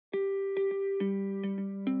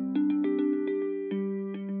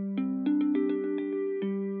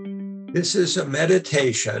This is a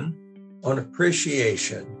meditation on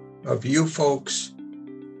appreciation of you folks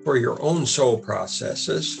for your own soul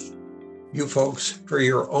processes, you folks for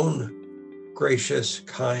your own gracious,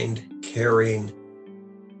 kind, caring,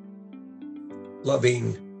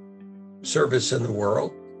 loving service in the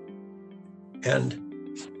world. And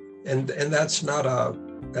that's not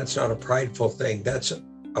a prideful thing. That's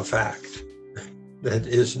a fact that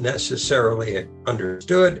is necessarily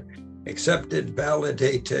understood, accepted,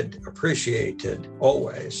 validated, appreciated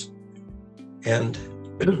always. And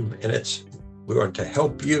we want to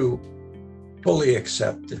help you fully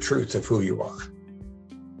accept the truth of who you are.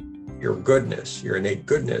 Your goodness, your innate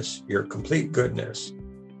goodness, your complete goodness,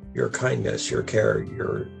 your kindness, your care,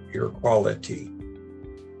 your quality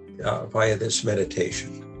via this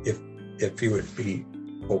meditation, if you would be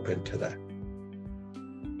open to that.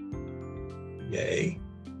 Yay.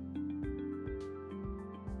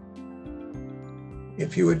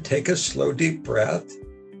 If you would take a slow, deep breath,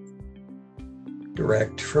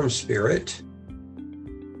 direct from spirit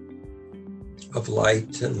of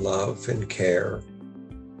light and love and care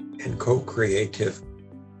and co-creative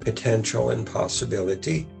potential and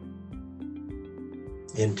possibility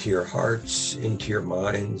into your hearts, into your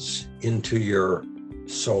minds, into your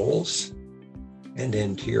souls, and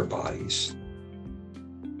into your bodies.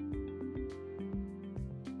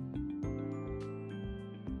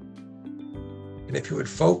 And if you would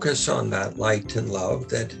focus on that light and love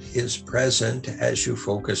that is present as you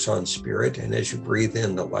focus on spirit and as you breathe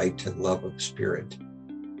in the light and love of spirit,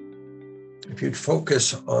 if you'd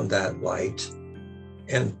focus on that light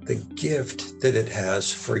and the gift that it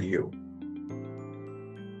has for you,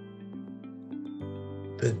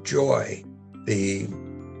 the joy, the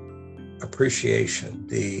appreciation,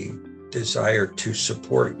 the desire to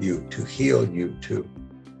support you, to heal you, to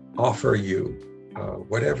offer you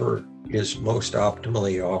whatever is most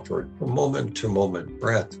optimally offered from moment to moment,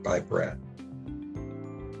 breath by breath.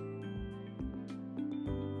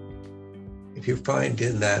 If you find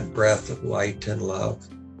in that breath of light and love,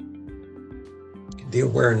 the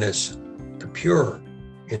awareness, the pure,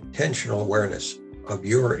 intentional awareness of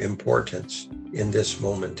your importance in this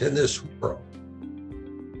moment, in this world,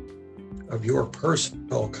 of your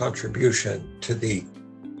personal contribution to the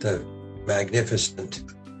magnificent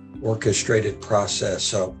orchestrated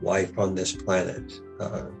process of life on this planet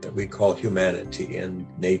that we call humanity and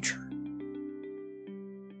nature.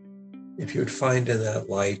 If you'd find in that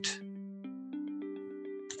light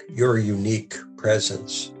your unique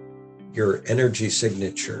presence, your energy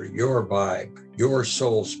signature, your vibe, your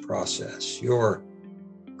soul's process, your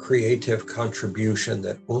creative contribution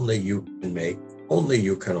that only you can make, only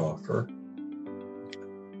you can offer,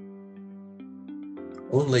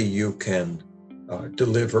 only you can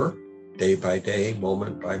deliver day by day,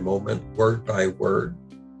 moment by moment, word by word,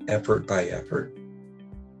 effort by effort,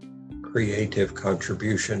 creative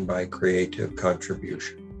contribution by creative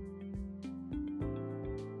contribution.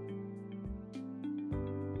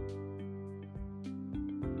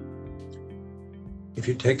 If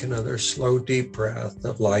you take another slow, deep breath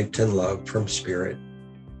of light and love from spirit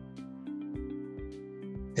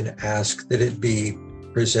and ask that it be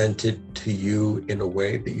presented to you in a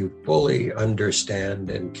way that you fully understand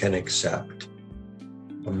and can accept.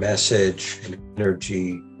 A message, an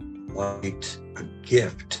energy, light, a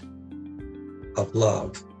gift of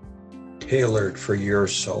love tailored for your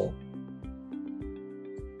soul.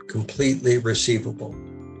 Completely receivable,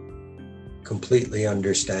 completely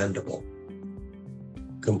understandable,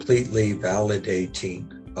 completely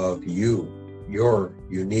validating of you, your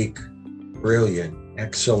unique, brilliant,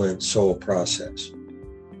 excellent soul process.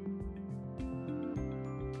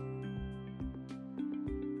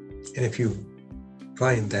 And if you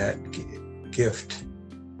find that gift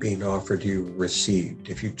being offered you received,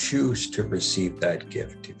 if you choose to receive that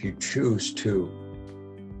gift, if you choose to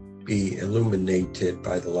be illuminated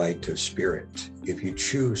by the light of spirit, if you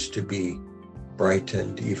choose to be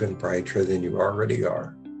brightened even brighter than you already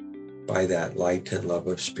are by that light and love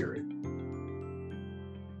of spirit,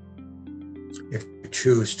 if you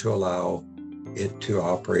choose to allow it to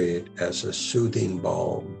operate as a soothing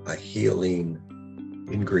balm, a healing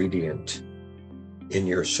ingredient in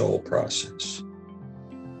your soul process.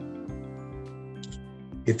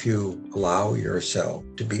 If you allow yourself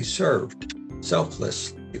to be served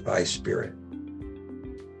selflessly by spirit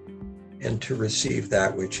and to receive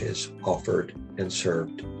that which is offered and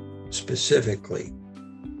served specifically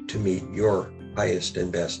to meet your highest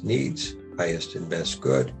and best needs, highest and best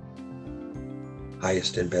good,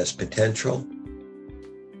 highest and best potential,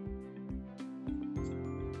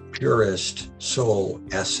 purest soul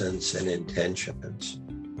essence and intentions.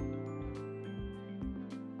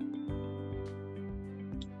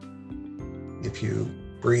 if you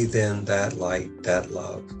breathe in that light, that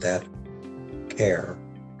love, that care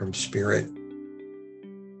from Spirit,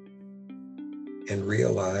 and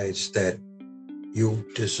realize that you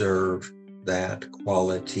deserve that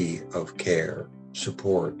quality of care,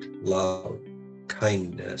 support, love,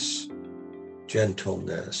 kindness,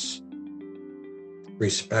 gentleness,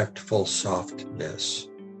 respectful softness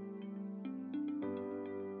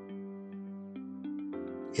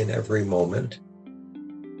in every moment,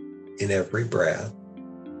 in every breath,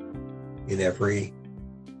 in every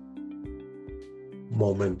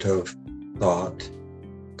moment of thought,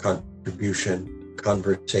 contribution,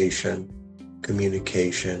 conversation,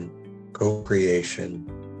 communication, co-creation,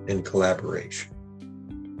 and collaboration.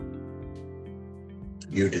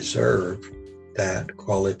 You deserve that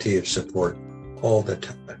quality of support all the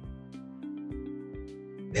time.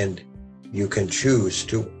 And you can choose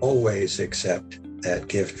to always accept that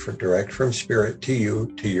gift direct from Spirit to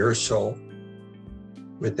you, to your soul,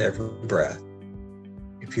 with every breath.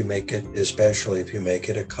 If you make it, especially if you make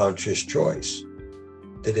it a conscious choice,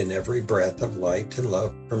 that in every breath of light and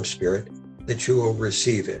love from Spirit, that you will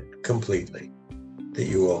receive it completely, that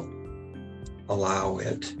you will allow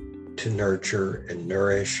it to nurture and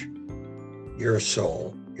nourish your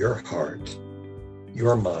soul, your heart,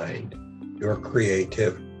 your mind, your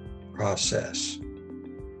creative process.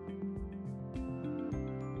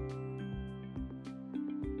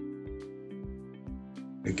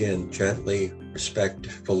 Again, gently,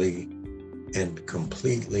 respectfully, and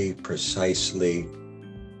completely, precisely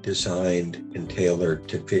designed and tailored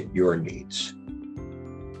to fit your needs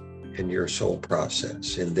and your soul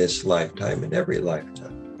process in this lifetime and every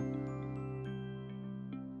lifetime.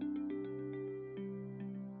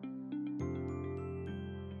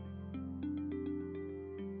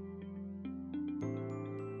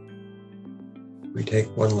 We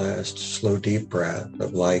take one last slow, deep breath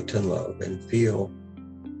of light and love and feel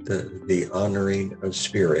the honoring of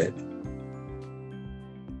Spirit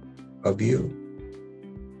of you,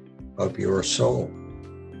 of your soul,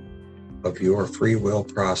 of your free will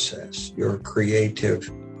process, your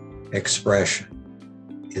creative expression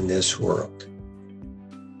in this world.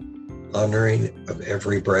 Honoring of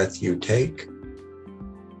every breath you take,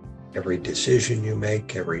 every decision you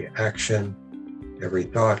make, every action, every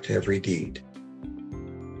thought, every deed.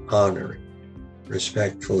 Honoring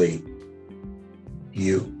respectfully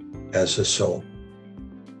you as a soul,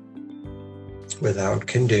 without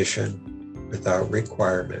condition, without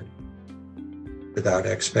requirement, without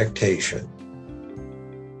expectation,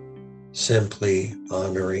 simply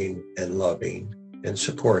honoring and loving and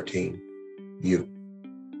supporting you.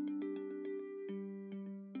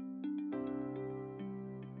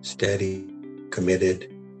 Steady,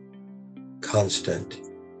 committed, constant,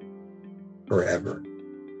 forever.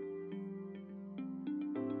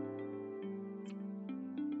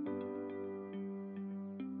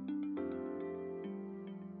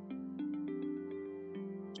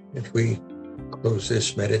 If we close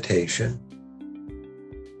this meditation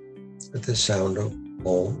with the sound of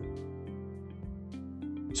Om,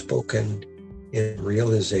 spoken in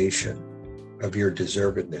realization of your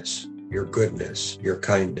deservedness, your goodness, your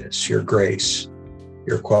kindness, your grace,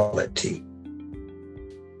 your quality,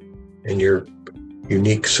 and your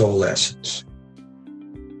unique soul essence.